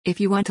if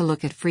you want to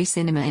look at free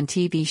cinema and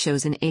TV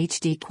shows in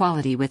HD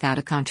quality without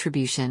a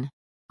contribution.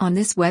 On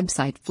this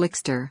website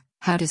Flixtor,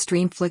 how to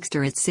stream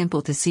Flixtor, it's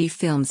simple to see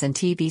films and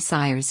TV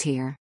sires here.